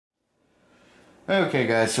Okay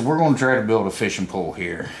guys, so we're going to try to build a fishing pole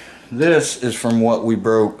here. This is from what we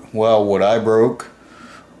broke, well, what I broke,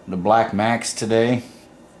 the Black Max today.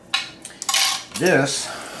 This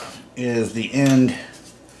is the end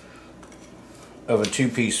of a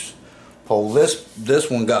two-piece pole. This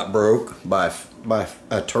one got broke by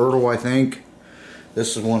a turtle, I think.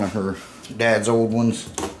 This is one of her dad's old ones,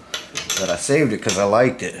 but I saved it because I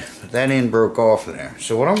liked it. But that end broke off there.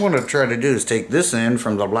 So what I'm going to try to do is take this end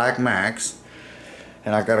from the Black Max,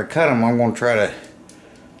 and I got to cut them. I'm going to try to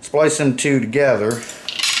splice them two together,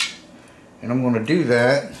 and I'm going to do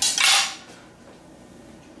that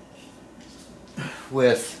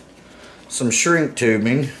with some shrink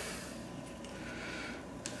tubing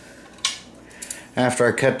after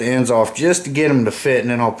I cut the ends off, just to get them to fit, and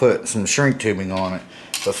then I'll put some shrink tubing on it.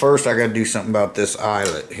 But first I got to do something about this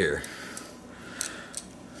eyelet here,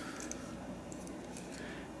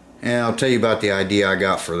 and I'll tell you about the idea I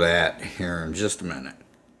got for that here in just a minute.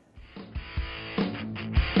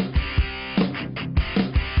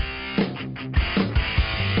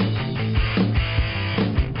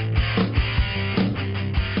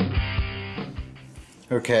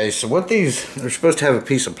 Okay, so what they're supposed to have a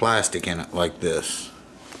piece of plastic in it like this.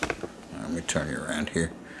 Let me turn you around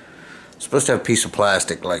here. It's supposed to have a piece of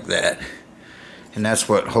plastic like that, and that's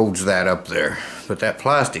what holds that up there. But that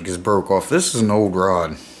plastic is broke off. This is an old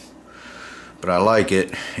rod, but I like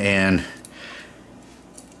it, and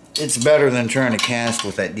it's better than trying to cast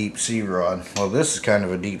with that deep sea rod. Well, this is kind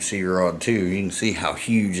of a deep sea rod too. You can see how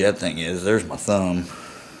huge that thing is. There's my thumb.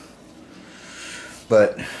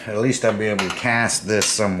 But at least I'll be able to cast this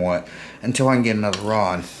somewhat until I can get another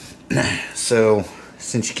rod. So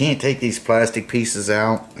since you can't take these plastic pieces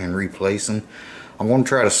out and replace them, I'm going to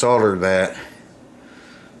try to solder that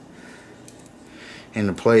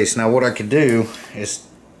into place. Now what I could do is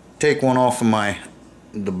take one off of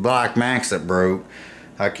the Black Max that broke.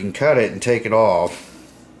 I can cut it and take it off,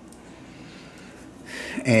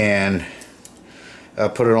 and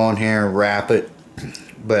put it on here and wrap it.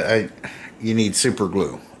 But you need super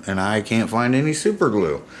glue, and I can't find any super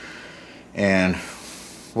glue. And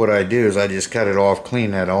what I do is I just cut it off, clean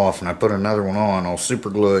that off, and I put another one on. I'll super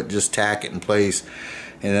glue it, just tack it in place,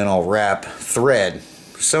 and then I'll wrap thread,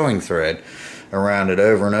 sewing thread, around it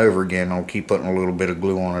over and over again. I'll keep putting a little bit of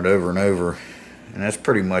glue on it over and over, and that's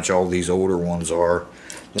pretty much all these older ones are.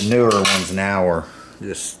 The newer ones now are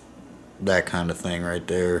just that kind of thing right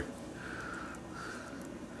there.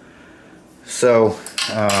 So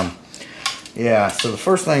yeah, so the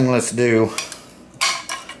first thing let's do,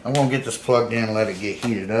 I'm going to get this plugged in and let it get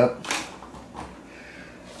heated up.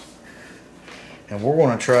 And we're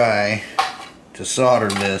going to try to solder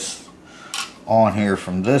this on here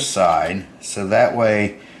from this side, so that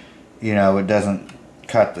way, you know, it doesn't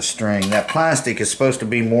cut the string. That plastic is supposed to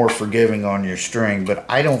be more forgiving on your string, but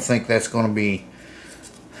I don't think that's going to be,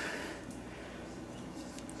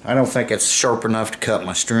 I don't think it's sharp enough to cut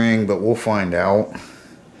my string, but we'll find out.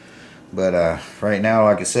 But right now,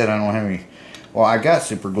 like I said, I don't have any. Well, I got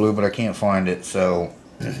super glue, but I can't find it. So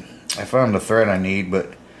I found the thread I need,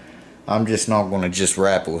 but I'm just not going to just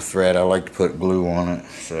wrap it with thread. I like to put glue on it.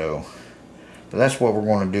 So, but that's what we're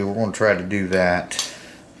going to do. We're going to try to do that,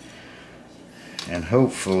 and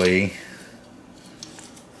hopefully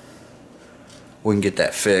we can get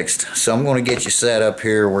that fixed. So I'm going to get you set up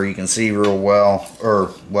here where you can see real well,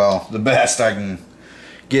 or well, the best I can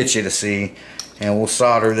get you to see. And we'll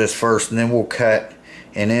solder this first, and then we'll cut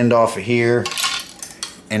an end off of here,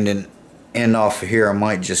 and then end off of here. I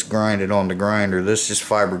might just grind it on the grinder. This is just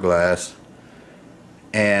fiberglass,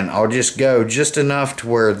 and I'll just go just enough to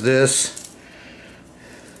where this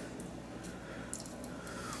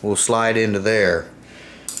will slide into there.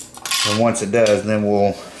 And once it does, then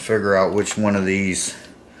we'll figure out which one of these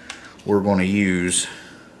we're going to use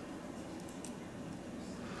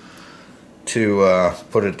to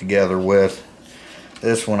put it together with.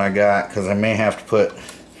 This one I got because I may have to put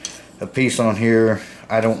a piece on here,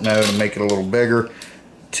 I don't know, to make it a little bigger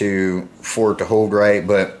for it to hold right.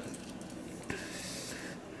 But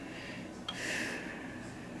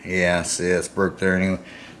yeah, see, it's broke there anyway.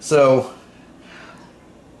 So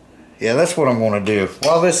yeah, that's what I'm going to do.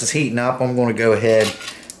 While this is heating up, I'm going to go ahead,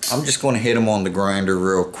 I'm just going to hit them on the grinder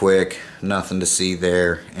real quick, nothing to see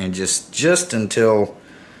there, and just until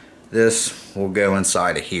this will go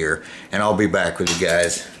inside of here, and I'll be back with you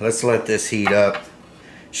guys. Let's let this heat up.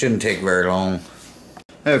 Shouldn't take very long.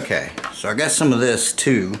 Okay, so I got some of this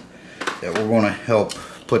too that we're going to help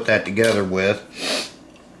put that together with.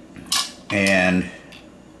 And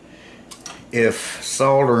if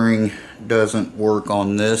soldering doesn't work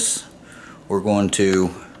on this, we're going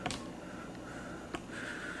to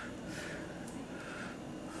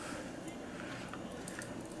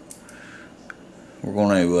we're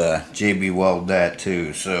going to JB weld that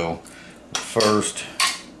too. So first,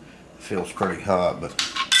 feels pretty hot, but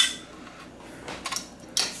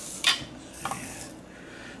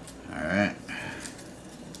all right.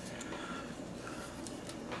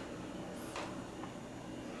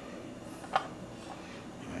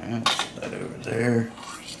 Put that over there.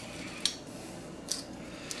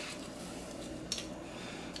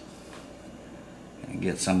 And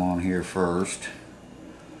get some on here first.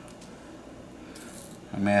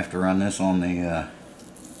 I may have to run this on the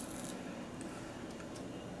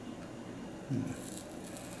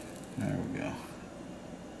there we go.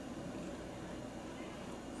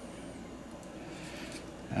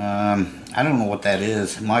 I don't know what that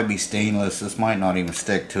is. It might be stainless. This might not even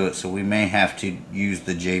stick to it, so we may have to use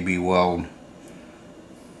the JB Weld.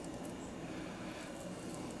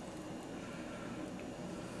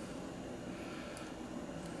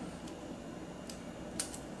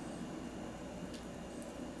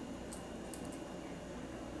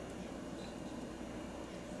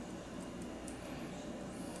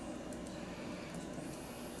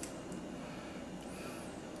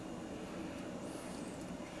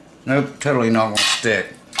 Nope, totally not going to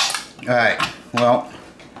stick. Alright, well,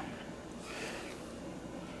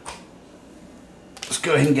 let's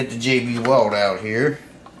go ahead and get the JB Weld out here.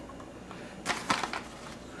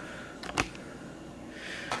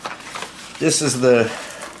 This is the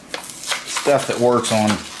stuff that works on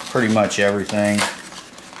pretty much everything.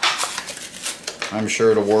 I'm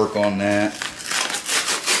sure it'll work on that.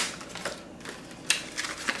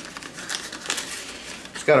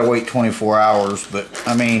 It's got to wait 24 hours, but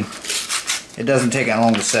I mean, it doesn't take that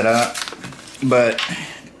long to set up. But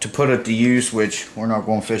to put it to use, which we're not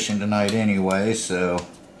going fishing tonight anyway, so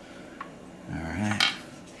alright.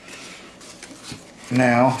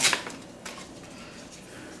 Now,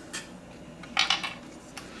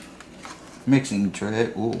 mixing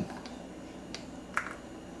tray. Ooh.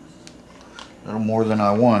 A little more than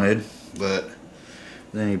I wanted, but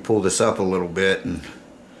then you pull this up a little bit and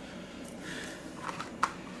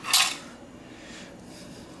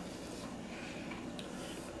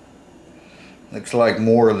looks like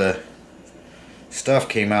more of the stuff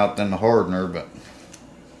came out than the hardener, but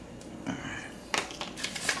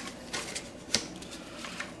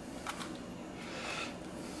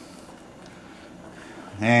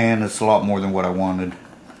and it's a lot more than what I wanted.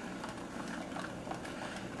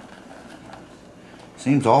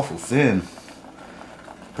 Seems awful thin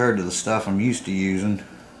compared to the stuff I'm used to using.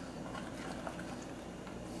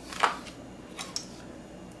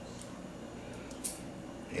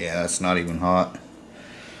 Yeah, that's not even hot.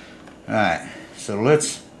 Alright, so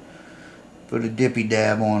let's put a dippy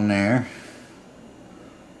dab on there.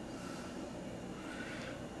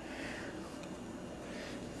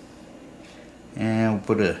 And we'll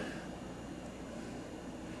put a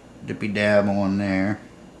dippy dab on there.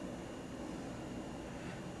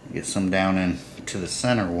 Get some down into the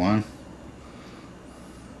center one.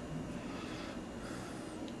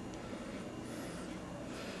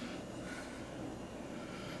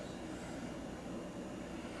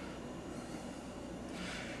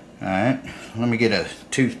 Alright, let me get a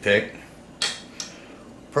toothpick.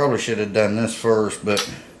 Probably should have done this first, but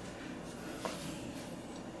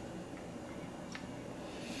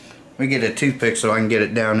let me get a toothpick so I can get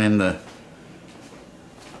it down in the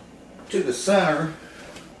to the center.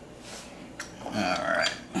 Alright.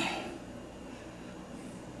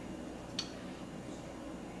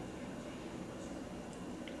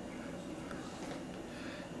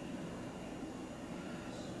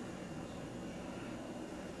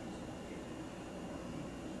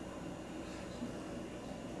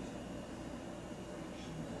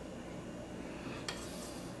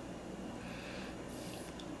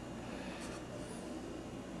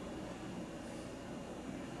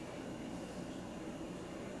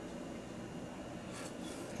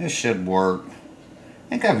 This should work. I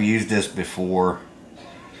think I've used this before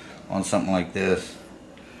on something like this.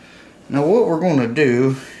 Now what we're going to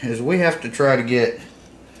do is we have to try to get,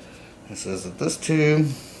 this is this tube,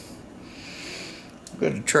 I'm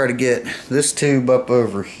going to try to get this tube up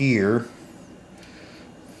over here.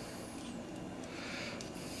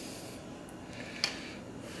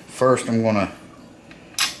 First I'm going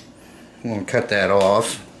to cut that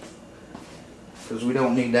off because we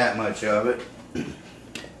don't need that much of it.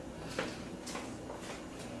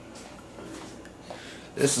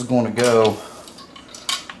 This is going to go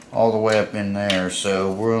all the way up in there,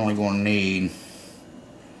 so we're only going to need,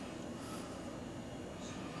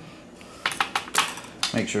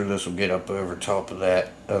 make sure this will get up over top of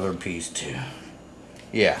that other piece too.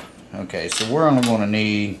 Yeah, okay, so we're only going to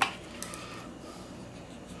need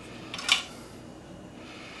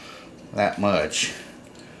that much.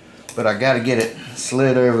 But I got to get it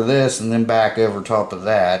slid over this and then back over top of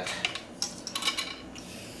that.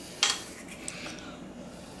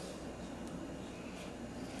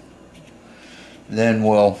 Then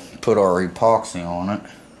we'll put our epoxy on it.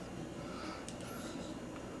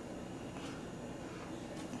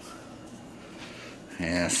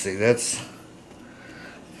 Yeah, see, that's...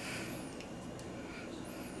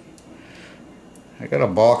 I got a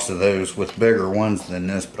box of those with bigger ones than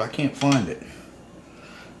this, but I can't find it.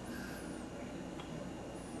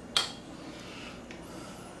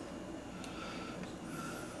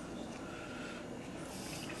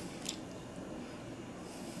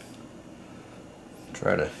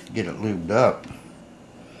 Try to get it lubed up.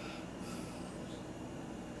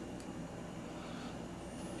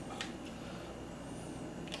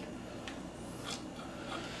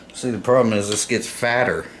 See, the problem is this gets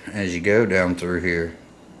fatter as you go down through here.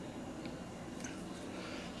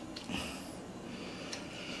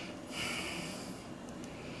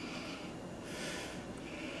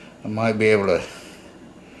 I might be able to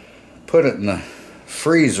put it in the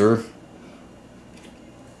freezer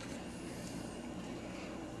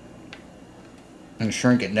and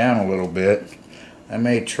shrink it down a little bit. I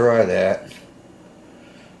may try that.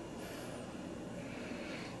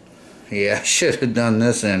 Yeah, I should have done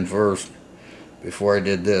this end first before I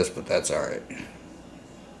did this, but that's alright.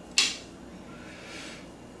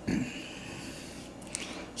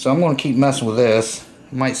 So I'm going to keep messing with this.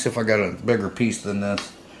 I might see if I got a bigger piece than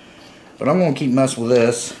this. But I'm going to keep messing with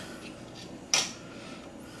this.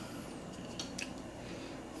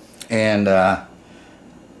 And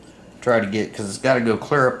try to get, because it's got to go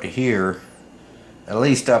clear up to here, at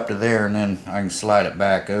least up to there, and then I can slide it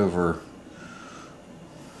back over.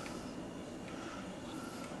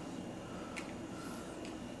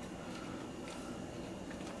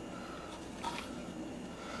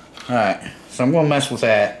 Alright, so I'm going to mess with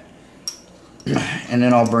that, and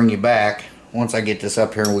then I'll bring you back once I get this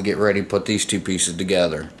up here and we get ready to put these two pieces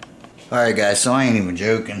together. Alright guys, so I ain't even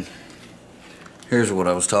joking. Here's what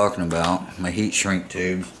I was talking about, my heat shrink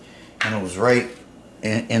tube. And it was right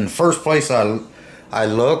in the first place I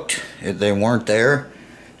looked, they weren't there,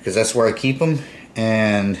 because that's where I keep them.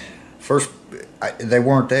 And they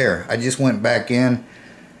weren't there. I just went back in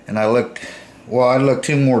and I looked. Well, I looked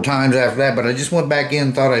 2 more times after that, but I just went back in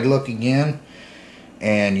and thought I'd look again.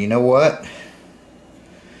 And you know what?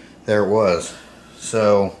 There it was.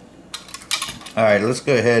 So, alright, let's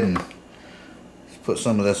go ahead and put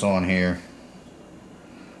some of this on here.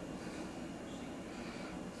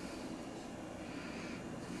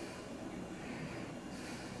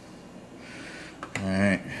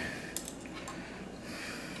 Alright.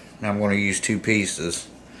 Now I'm going to use 2 pieces.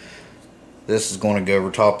 This is going to go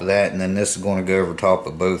over top of that, and then this is going to go over top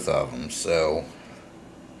of both of them. So,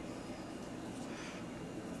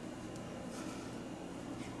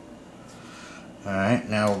 alright,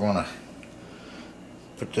 now we're going to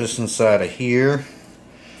put this inside of here.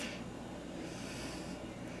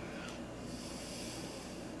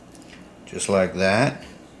 Just like that.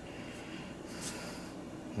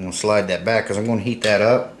 I'm going to slide that back because I'm going to heat that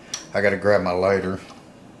up. I got to grab my lighter.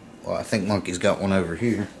 Well, I think Monkey's got one over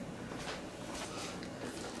here.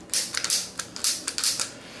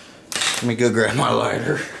 Let me go grab my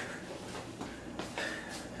lighter.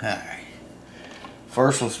 Alright.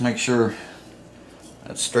 First, let's make sure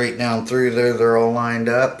that's straight down through there. They're all lined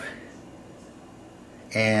up.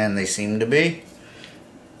 And they seem to be.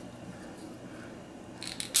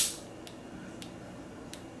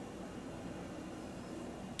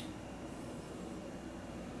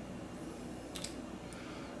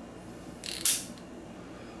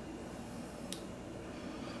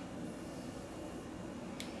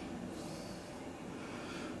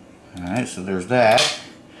 Alright, so there's that.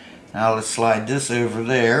 Now let's slide this over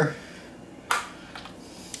there.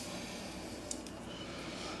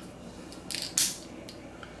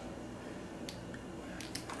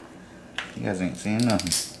 You guys ain't seeing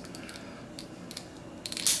nothing.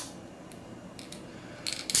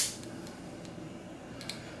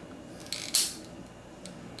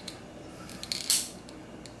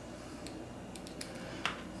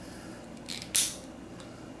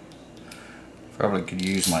 Probably could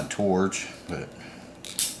use my torch, but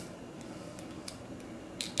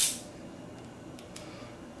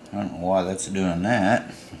I don't know why that's doing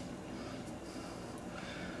that.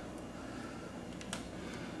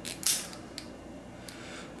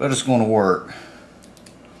 But it's going to work.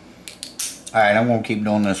 Alright, I'm going to keep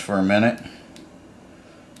doing this for a minute.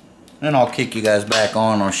 Then I'll kick you guys back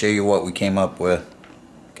on and I'll show you what we came up with.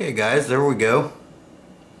 Okay guys, there we go.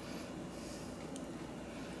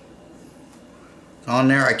 It's on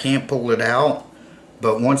there. I can't pull it out,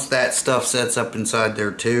 but once that stuff sets up inside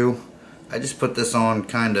there too, I just put this on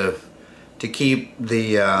kind of to keep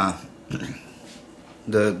the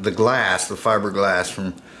glass, the fiberglass,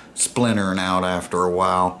 from splintering out after a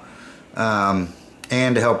while, and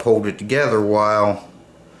to help hold it together while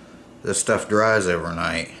this stuff dries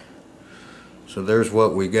overnight. So there's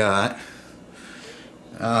what we got.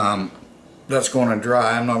 That's going to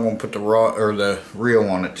dry. I'm not going to put the raw or the reel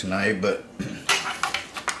on it tonight, but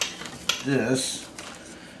this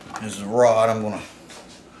is the rod. I'm going to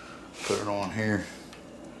put it on here,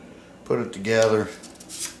 put it together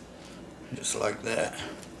just like that.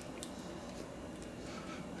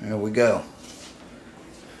 There we go.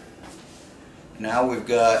 Now we've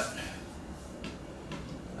got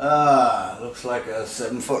looks like a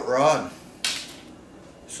 7-foot rod.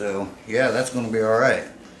 So yeah, that's going to be alright.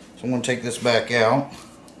 So I'm going to take this back out,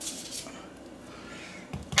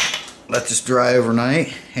 let this dry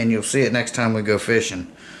overnight, and you'll see it next time we go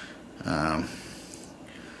fishing. Yeah,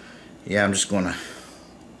 I'm just going to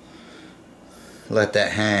let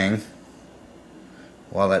that hang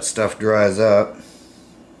while that stuff dries up.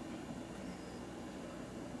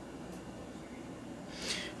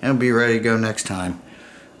 And be ready to go next time.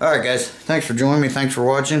 Alright guys, thanks for joining me, thanks for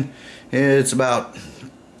watching. It's about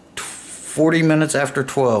 40 minutes after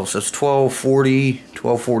 12, so it's 12:40,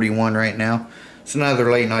 12:41 right now. It's another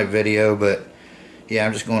late night video, but yeah,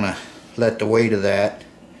 I'm just going to let the weight of that,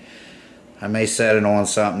 I may set it on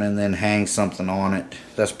something and then hang something on it.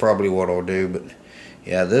 That's probably what I'll do, but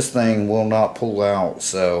yeah, this thing will not pull out,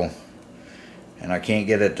 so, and I can't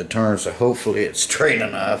get it to turn, so hopefully it's straight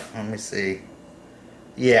enough. Let me see.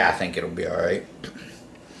 Yeah, I think it'll be alright.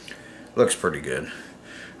 Looks pretty good.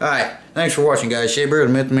 Alright, thanks for watching guys. Shabear,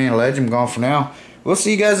 the Myth Man, Legend, I'm gone for now. We'll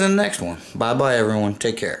see you guys in the next one. Bye bye everyone.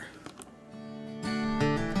 Take care.